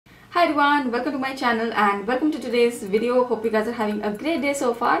Hi everyone, welcome to my channel and welcome to today's video. Hope you guys are having a great day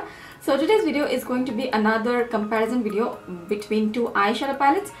so far. So today's video is going to be another comparison video between two eyeshadow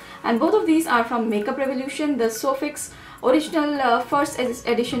palettes, and both of these are from Makeup Revolution, the Sophx original first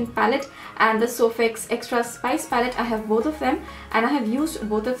edition palette and the Sophx Extra Spice palette. I have both of them and I have used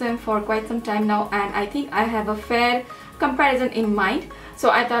both of them for quite some time now, and I think I have a fair comparison in mind. So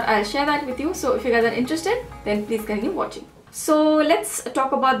I thought I'll share that with you. So if you guys are interested, then please continue watching. So let's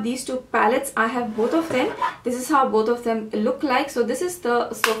talk about these two palettes. I have both of them. This is how both of them look like. So this is the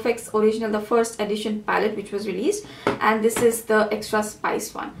Sophx original, the first edition palette which was released, and this is the Extra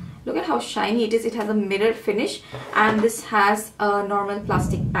Spice one. Look at how shiny it is. It has a mirror finish and this has a normal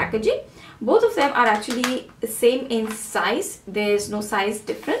plastic packaging. Both of them are actually same in size. There is no size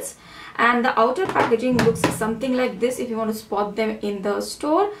difference, and the outer packaging looks something like this if you want to spot them in the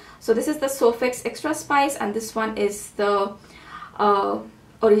store. So this is the Sophx Extra Spice and this one is the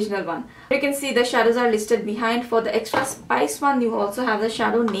original one. You can see the shadows are listed behind. For the Extra Spice one, you also have the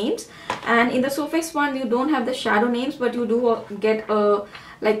shadow names, and in the Sophx one you don't have the shadow names, but you do get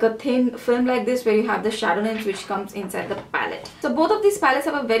like a thin film like this where you have the shadow names which comes inside the palette. So both of these palettes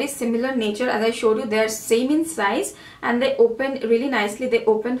have a very similar nature. As I showed you, they are same in size and they open really nicely. They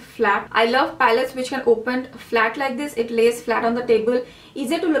open flat. I love palettes which can open flat like this. It lays flat on the table,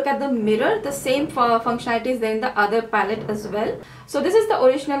 easier to look at the mirror. The same functionality is there in the other palette as well. So this is the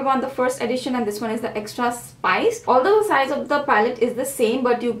original one, the first edition, and this one is the Extra Spice. Although the size of the palette is the same,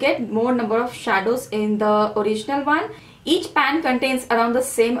 but you get more number of shadows in the original one. Each pan contains around the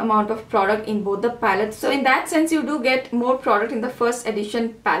same amount of product in both the palettes. So in that sense, you do get more product in the first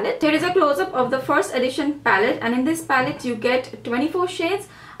edition palette. Here is a close-up of the first edition palette, and in this palette you get 24 shades.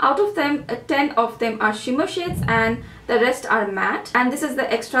 Out of them, 10 of them are shimmer shades and the rest are matte. And this is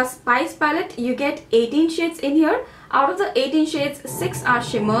the Extra Spice palette. You get 18 shades in here. Out of the 18 shades, 6 are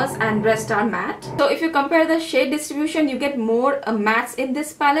shimmers and rest are matte. So if you compare the shade distribution, you get more mattes in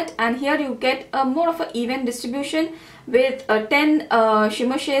this palette, and here you get more of an even distribution with 10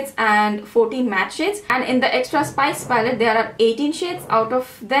 shimmer shades and 14 matte shades. And in the Extra Spice palette, there are 18 shades. Out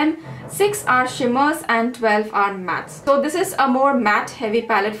of them, 6 are shimmers and 12 are mattes. So this is a more matte heavy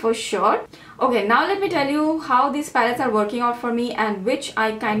palette for sure. Okay, now let me tell you how these palettes are working out for me and which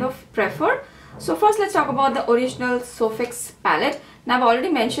I kind of prefer. So first let's talk about the original Sophx palette. Now I've already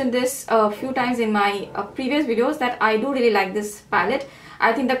mentioned this a few times in my previous videos that I do really like this palette.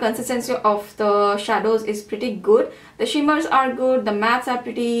 I think the consistency of the shadows is pretty good. The shimmers are good, the mattes are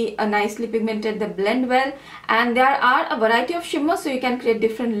pretty nicely pigmented, they blend well, and there are a variety of shimmers so you can create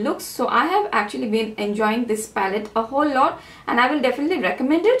different looks. So I have actually been enjoying this palette a whole lot and I will definitely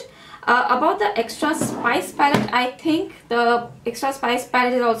recommend it. About the Extra Spice palette, I think the Extra Spice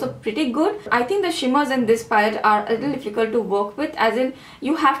palette is also pretty good. I think the shimmers in this palette are a little difficult to work with, as in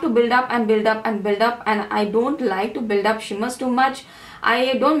you have to build up and build up and build up, and I don't like to build up shimmers too much.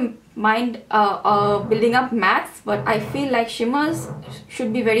 I don't mind building up mattes, but I feel like shimmers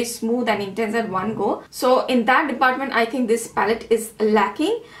should be very smooth and intense at one go. So in that department, I think this palette is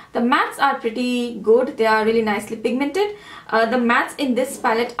lacking. The mattes are pretty good. They are really nicely pigmented. The mattes in this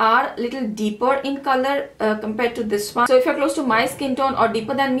palette are a little deeper in color compared to this one. So if you're close to my skin tone or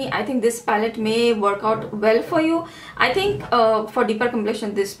deeper than me, I think this palette may work out well for you. I think for deeper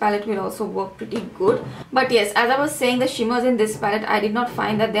complexion, this palette will also work pretty good. But yes, as I was saying, the shimmers in this palette, I did not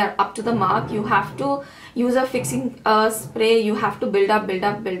find that they are up to the mark. You have to use a fixing spray. You have to build up, build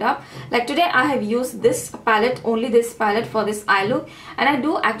up, build up. Like today I have used this palette, only this palette, for this eye look, and I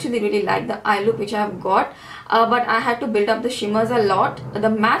do actually really like the eye look which I have got, but I had to build up the shimmers a lot. The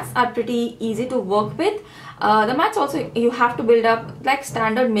mattes are pretty easy to work with. The mattes also you have to build up, like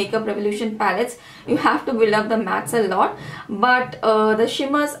standard Makeup Revolution palettes, you have to build up the mattes a lot. But the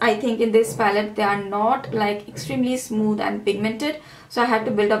shimmers, I think in this palette, they are not like extremely smooth and pigmented, so I had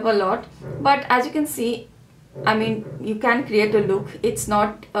to build up a lot. But as you can see, I mean, you can create a look. It's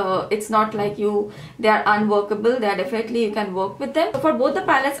not like they are unworkable. They are definitely, you can work with them. So for both the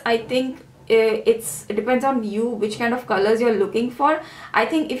palettes, I think it depends on you which kind of colors you're looking for. I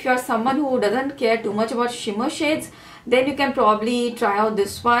think if you're someone who doesn't care too much about shimmer shades, then you can probably try out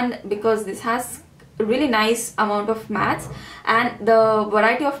this one, because this has a really nice amount of mattes and the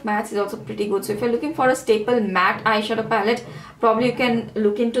variety of mattes is also pretty good. So if you're looking for a staple matte eyeshadow palette, probably you can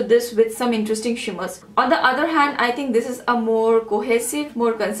look into this with some interesting shimmers. On the other hand, I think this is a more cohesive,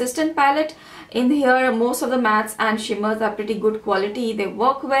 more consistent palette. In here, most of the mattes and shimmers are pretty good quality. They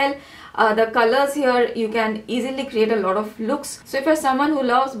work well. The colors here, you can easily create a lot of looks. So if you're someone who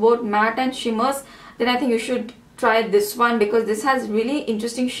loves both matte and shimmers, then I think you should try this one, because this has really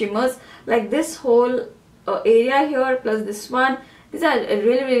interesting shimmers. Like this whole area here plus this one, These are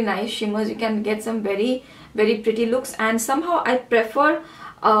really nice shimmers. You can get some very pretty looks, and somehow I prefer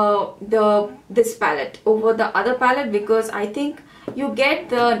this palette over the other palette, because I think you get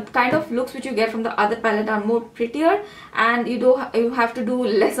the kind of looks which you get from the other palette are more prettier, and you have to do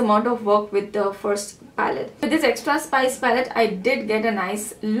less amount of work with the first palette. With this Extra Spice palette, I did get a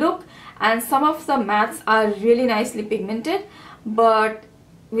nice look, and some of the mattes are really nicely pigmented, but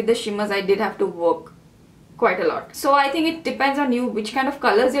with the shimmers I did have to work quite a lot. So I think it depends on you which kind of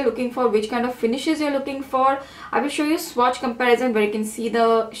colors you're looking for, which kind of finishes you're looking for. I will show you swatch comparison where you can see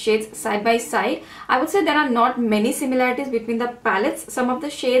the shades side by side. I would say there are not many similarities between the palettes. Some of the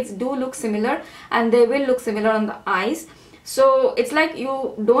shades do look similar, and they will look similar on the eyes. So it's like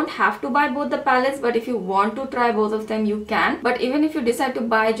you don't have to buy both the palettes, but if you want to try both of them, you can. But even if you decide to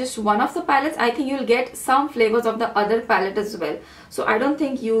buy just one of the palettes, I think you'll get some flavors of the other palette as well. So I don't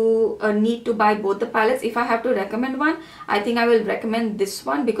think you need to buy both the palettes. If I have to recommend one, I think I will recommend this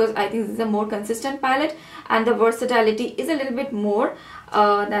one, because I think this is a more consistent palette and the versatility is a little bit more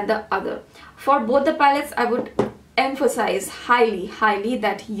than the other. For both the palettes, I would emphasize highly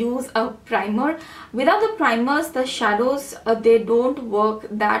that use a primer. Without the primers, the shadows they don't work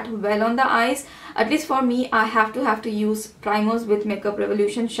that well on the eyes. At least for me, I have to use primers with Makeup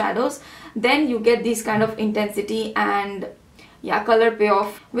Revolution shadows. Then you get this kind of intensity and yeah, color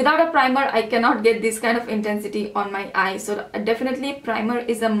payoff. Without a primer, I cannot get this kind of intensity on my eyes. So definitely primer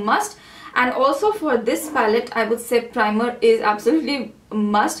is a must. And also for this palette, I would say primer is absolutely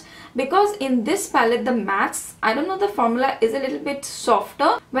must, because in this palette the mattes, I don't know, the formula is a little bit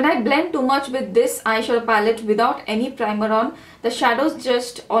softer. When I blend too much with this eyeshadow palette without any primer on, the shadows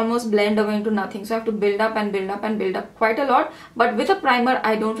just almost blend away into nothing. So I have to build up and build up and build up quite a lot. But with a primer,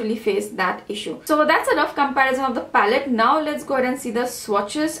 I don't really face that issue. So that's a rough comparison of the palette. Now let's go ahead and see the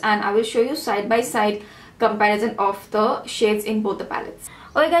swatches, and I will show you side by side comparison of the shades in both the palettes.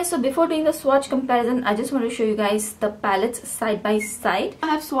 Okay guys, so before doing the swatch comparison, I just want to show you guys the palettes side by side. I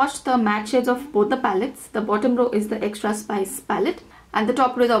have swatched the matte shades of both the palettes. The bottom row is the Extra Spice palette, and the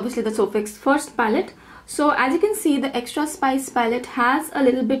top row is obviously the Sophx first palette. So as you can see, the Extra Spice palette has a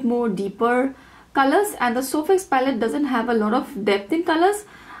little bit more deeper colors, and the Sophx palette doesn't have a lot of depth in colors.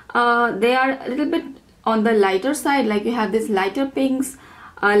 They are a little bit on the lighter side, like you have this lighter pinks,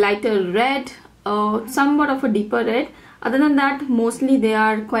 lighter red, somewhat of a deeper red. Other than that, mostly they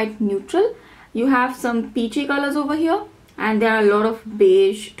are quite neutral. You have some peachy colors over here, and there are a lot of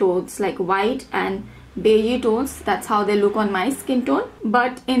beige tones, like white and beigey tones. That's how they look on my skin tone.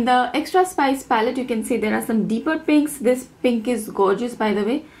 But in the Extra Spice palette, you can see there are some deeper pinks. This pink is gorgeous, by the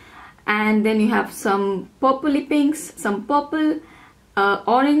way. And then you have some purpley pinks, some purple,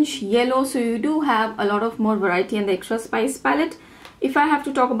 orange, yellow. So you do have a lot of more variety in the Extra Spice palette. If I have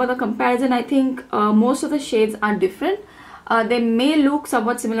to talk about the comparison, I think most of the shades are different. They may look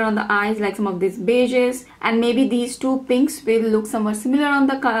somewhat similar on the eyes, like some of these beiges, and maybe these two pinks will look somewhat similar on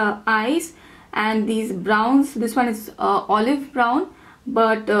the eyes, and these browns, this one is olive brown,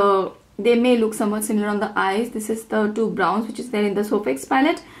 but they may look somewhat similar on the eyes. This is the two browns which is there in the Sophx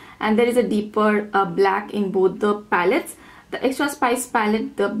palette, and there is a deeper black in both the palettes. The Extra Spice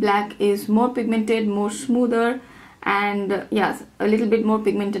palette, the black is more pigmented, more smoother, and yes, a little bit more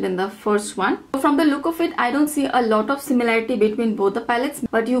pigmented in the first one. From the look of it, I don't see a lot of similarity between both the palettes,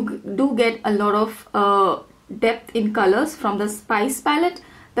 but you do get a lot of depth in colors from the Spice palette.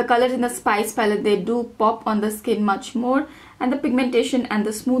 The colors in the Spice palette, they do pop on the skin much more, and the pigmentation and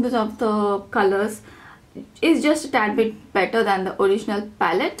the smoothness of the colors is just a tad bit better than the original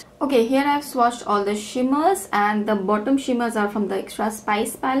palette. Okay, here I have swatched all the shimmers, and the bottom shimmers are from the Extra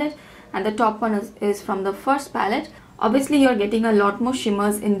Spice palette, and the top one is from the first palette. Obviously you're getting a lot more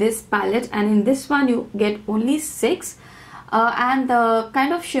shimmers in this palette, and in this one you get only 6, and the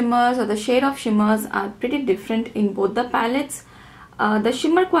kind of shimmers or the shade of shimmers are pretty different in both the palettes. The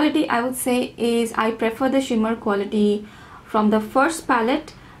shimmer quality, I would say, is I prefer the shimmer quality from the first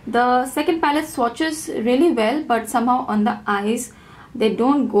palette. The second palette swatches really well, but somehow on the eyes they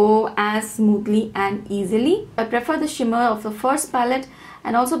don't go as smoothly and easily. I prefer the shimmer of the first palette,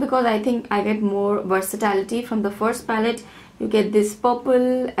 and also because I think I get more versatility from the first palette. You get this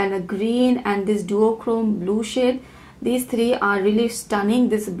purple and a green and this duochrome blue shade. These three are really stunning.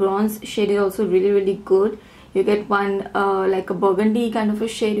 This bronze shade is also really good. You get one like a burgundy kind of a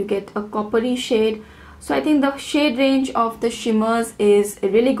shade, you get a coppery shade. So I think the shade range of the shimmers is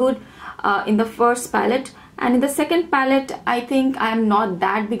really good in the first palette. And in the second palette, I think I am not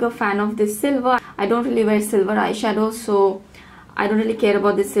that big a fan of this silver. I don't really wear silver eyeshadows, so I don't really care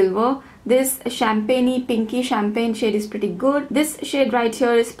about this silver. This champagne-y, pinky champagne shade is pretty good. This shade right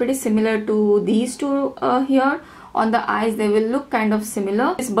here is pretty similar to these two here. on the eyes they will look kind of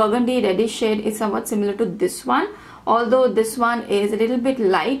similar. This burgundy reddish shade is somewhat similar to this one, although this one is a little bit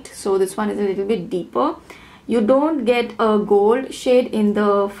light, so this one is a little bit deeper. You don't get a gold shade in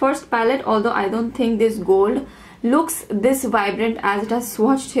the first palette, although I don't think this gold looks this vibrant as it has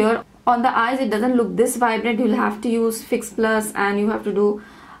swatched here. On the eyes it doesn't look this vibrant. You'll have to use Fix Plus and you have to do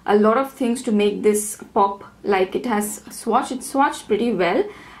a lot of things to make this pop like it has swatched. It's swatched pretty well,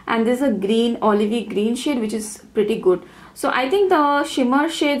 and there's a green, olivey green shade which is pretty good. So I think the shimmer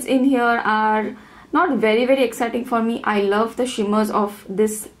shades in here are not very exciting for me. I love the shimmers of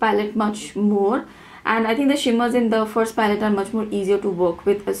this palette much more, and I think the shimmers in the first palette are much more easier to work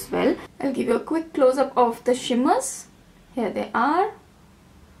with as well. I'll give you a quick close-up of the shimmers. Here they are.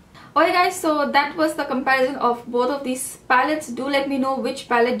 Okay guys, so that was the comparison of both of these palettes. Do let me know which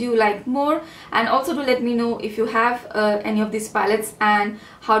palette do you like more, and also do let me know if you have any of these palettes and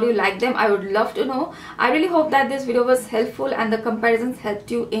how do you like them. I would love to know. I really hope that this video was helpful and the comparisons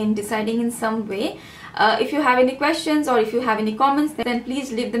helped you in deciding in some way. If you have any questions or if you have any comments, then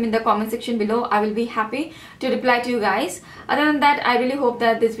please leave them in the comment section below. I will be happy to reply to you guys. Other than that, I really hope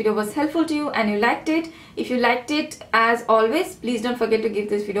that this video was helpful to you and you liked it. If you liked it, as always, please don't forget to give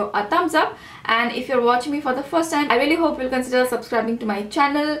this video a thumbs up. And if you're watching me for the first time, I really hope you'll consider subscribing to my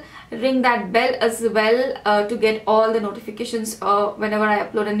channel. Ring that bell as well to get all the notifications whenever I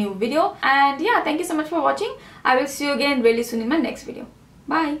upload a new video. And yeah, thank you so much for watching. I will see you again really soon in my next video.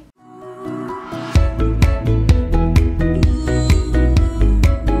 Bye.